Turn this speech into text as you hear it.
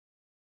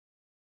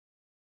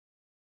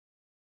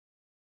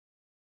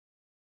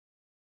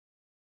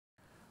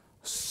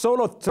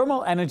Solar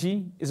thermal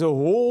energy is a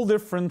whole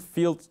different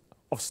field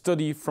of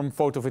study from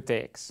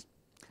photovoltaics,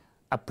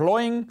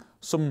 employing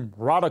some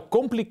rather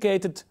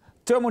complicated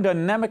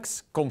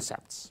thermodynamics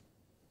concepts.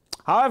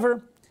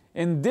 However,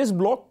 in this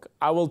block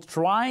I will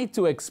try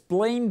to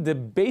explain the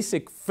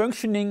basic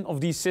functioning of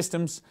these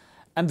systems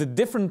and the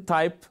different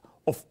type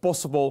of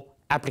possible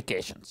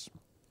applications.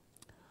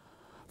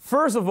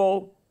 First of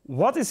all,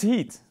 what is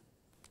heat?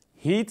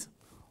 Heat,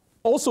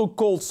 also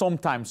called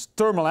sometimes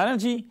thermal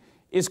energy,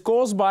 is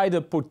caused by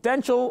the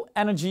potential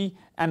energy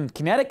and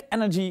kinetic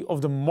energy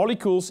of the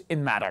molecules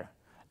in matter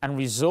and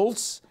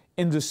results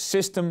in the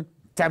system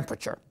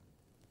temperature.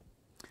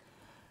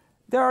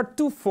 There are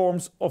two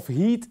forms of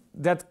heat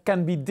that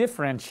can be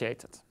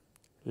differentiated: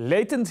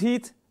 latent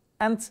heat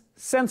and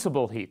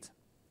sensible heat.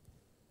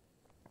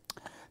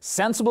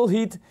 Sensible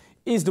heat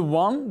is the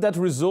one that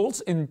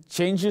results in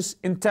changes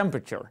in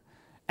temperature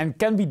and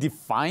can be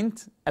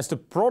defined as the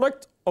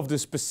product of the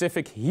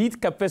specific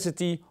heat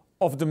capacity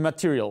of the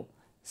material,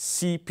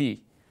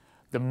 Cp,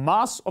 the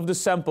mass of the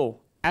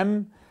sample,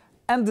 m,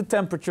 and the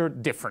temperature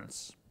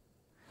difference.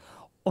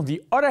 On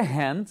the other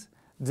hand,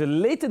 the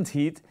latent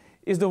heat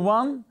is the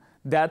one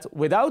that,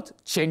 without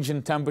change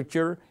in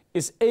temperature,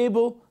 is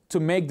able to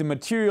make the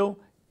material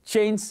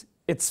change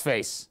its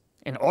phase.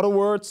 In other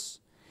words,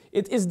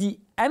 it is the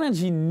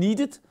energy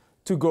needed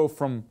to go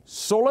from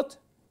solid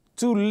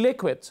to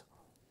liquid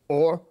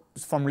or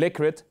from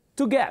liquid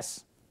to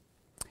gas.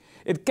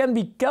 It can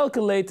be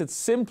calculated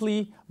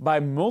simply by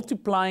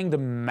multiplying the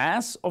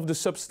mass of the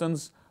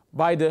substance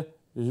by the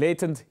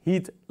latent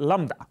heat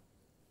lambda.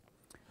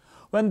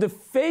 When the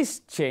phase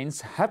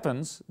change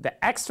happens,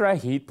 the extra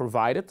heat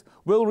provided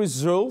will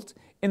result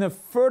in a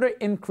further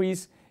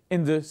increase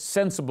in the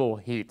sensible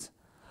heat.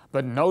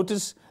 But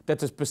notice that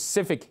the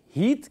specific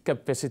heat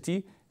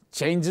capacity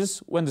changes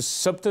when the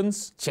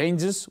substance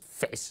changes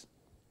phase.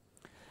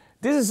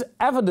 This is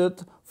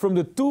evident from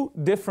the two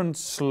different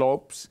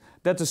slopes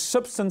that the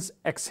substance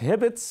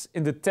exhibits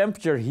in the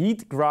temperature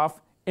heat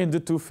graph in the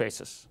two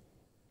phases.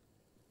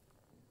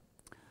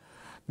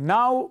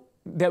 Now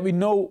that we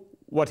know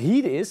what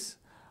heat is,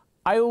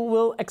 I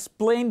will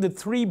explain the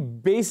three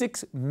basic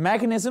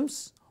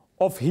mechanisms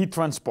of heat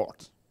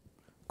transport: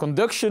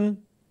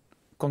 conduction,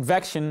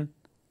 convection,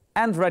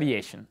 and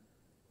radiation.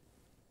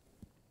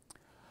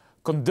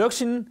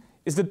 Conduction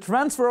is the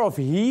transfer of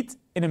heat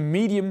in a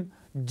medium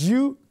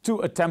due to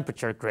a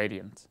temperature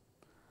gradient.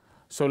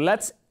 So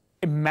let's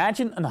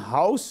imagine a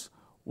house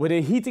with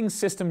a heating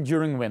system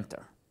during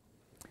winter.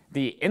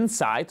 The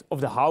inside of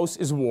the house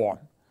is warm,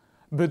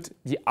 but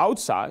the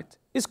outside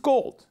is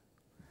cold.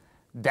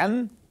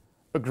 Then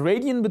a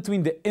gradient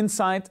between the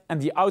inside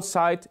and the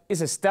outside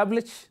is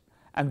established,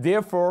 and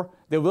therefore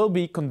there will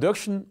be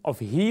conduction of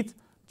heat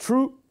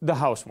through the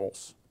house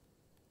walls.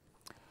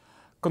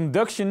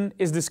 Conduction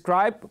is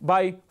described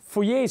by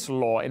Fourier's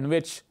law, in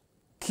which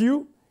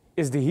Q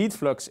is the heat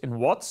flux in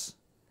watts,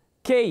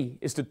 K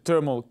is the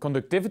thermal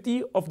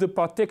conductivity of the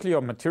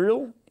particular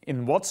material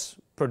in watts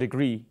per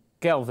degree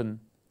Kelvin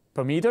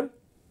per meter,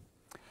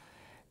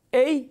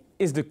 A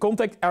is the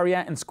contact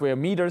area in square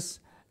meters,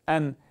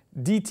 and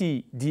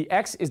dt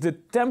dx is the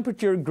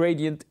temperature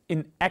gradient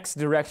in x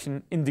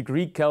direction in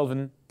degree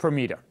Kelvin per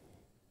meter.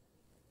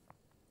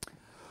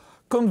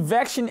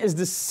 Convection is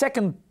the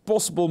second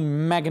possible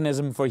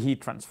mechanism for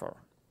heat transfer.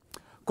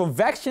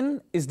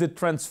 Convection is the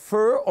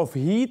transfer of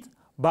heat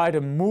by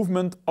the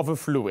movement of a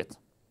fluid.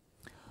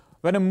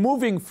 When a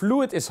moving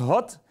fluid is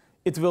hot,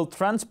 it will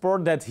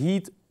transport that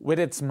heat with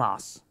its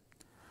mass.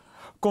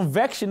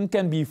 Convection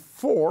can be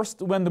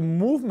forced when the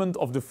movement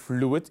of the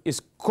fluid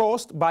is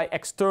caused by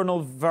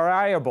external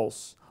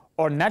variables,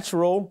 or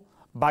natural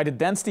by the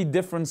density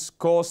difference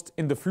caused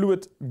in the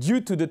fluid due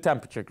to the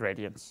temperature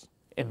gradients.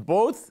 In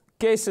both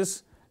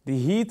cases, the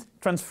heat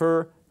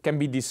transfer can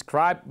be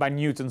described by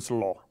Newton's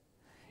law,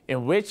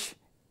 in which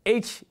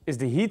H is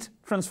the heat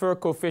transfer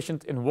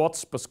coefficient in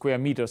watts per square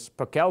meters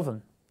per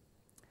Kelvin.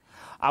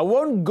 I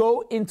won't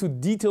go into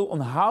detail on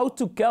how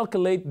to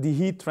calculate the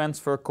heat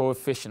transfer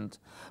coefficient,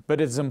 but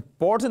it's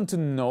important to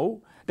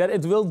know that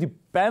it will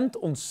depend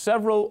on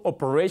several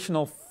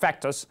operational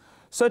factors,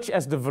 such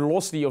as the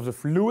velocity of the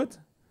fluid,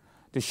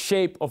 the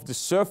shape of the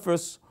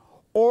surface,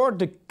 or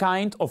the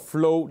kind of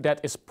flow that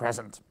is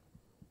present.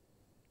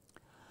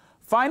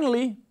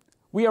 Finally,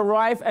 we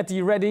arrive at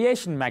the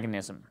radiation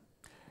mechanism.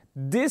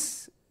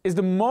 This is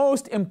the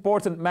most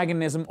important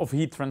mechanism of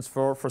heat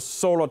transfer for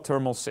solar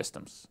thermal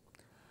systems.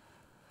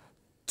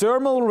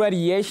 Thermal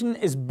radiation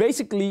is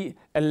basically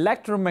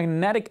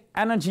electromagnetic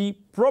energy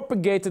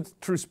propagated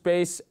through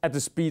space at the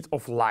speed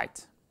of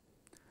light.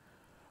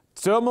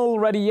 Thermal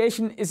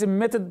radiation is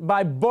emitted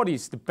by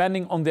bodies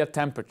depending on their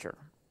temperature.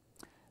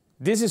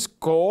 This is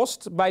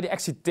caused by the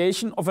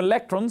excitation of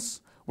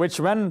electrons, which,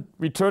 when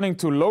returning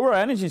to lower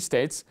energy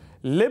states,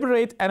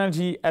 liberate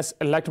energy as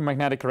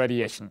electromagnetic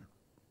radiation.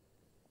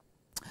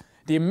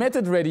 The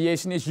emitted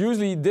radiation is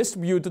usually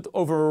distributed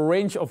over a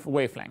range of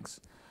wavelengths,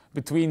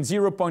 between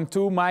 0.2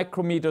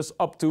 micrometers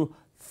up to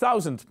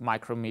 1000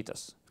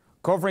 micrometers,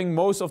 covering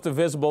most of the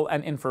visible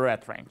and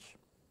infrared range.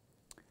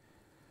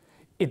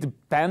 It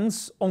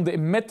depends on the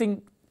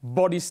emitting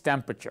body's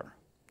temperature.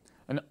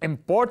 An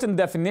important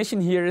definition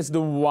here is the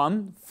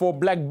one for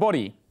black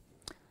body.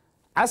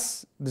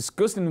 As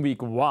discussed in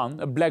week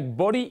 1, a black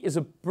body is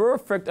a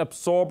perfect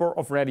absorber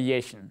of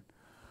radiation,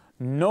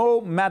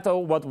 no matter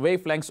what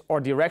wavelengths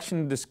or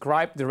direction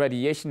describe the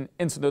radiation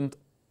incident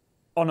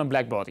on a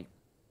black body.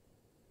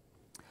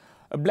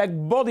 A black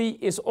body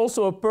is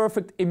also a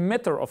perfect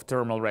emitter of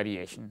thermal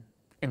radiation.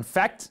 In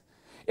fact,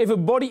 if a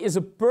body is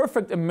a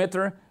perfect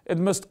emitter, it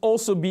must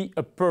also be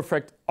a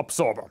perfect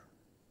absorber.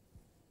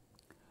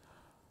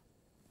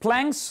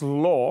 Planck's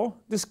law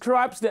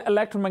describes the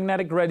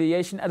electromagnetic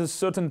radiation at a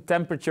certain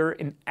temperature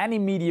in any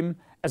medium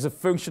as a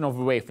function of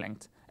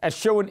wavelength, as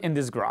shown in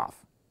this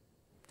graph.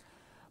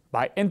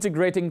 By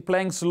integrating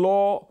Planck's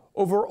law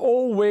over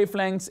all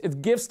wavelengths,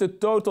 it gives the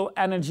total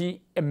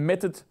energy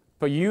emitted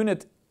per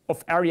unit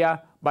of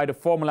area by the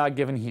formula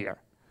given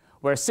here,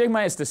 where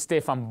sigma is the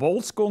Stefan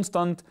Boltz's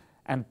constant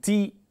and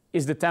T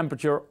is the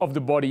temperature of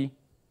the body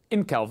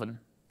in Kelvin.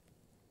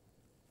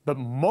 But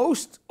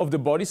most of the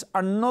bodies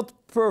are not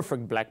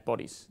perfect black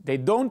bodies. They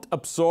don't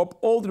absorb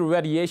all the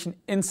radiation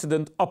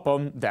incident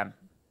upon them.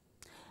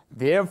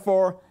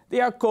 Therefore,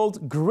 they are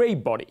called gray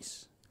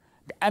bodies.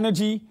 The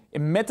energy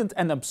emitted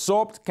and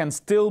absorbed can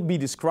still be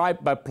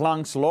described by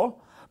Planck's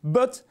law,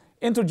 but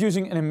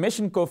introducing an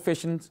emission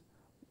coefficient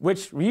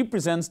which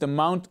represents the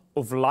amount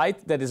of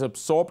light that is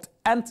absorbed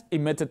and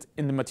emitted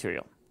in the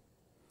material.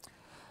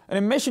 An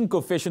emission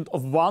coefficient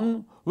of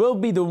 1 will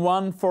be the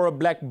one for a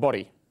black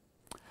body.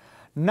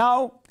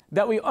 Now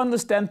that we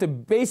understand the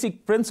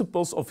basic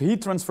principles of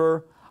heat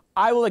transfer,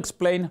 I will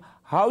explain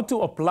how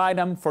to apply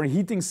them for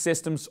heating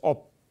systems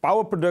or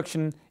power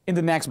production in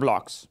the next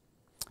blocks.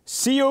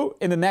 See you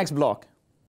in the next block.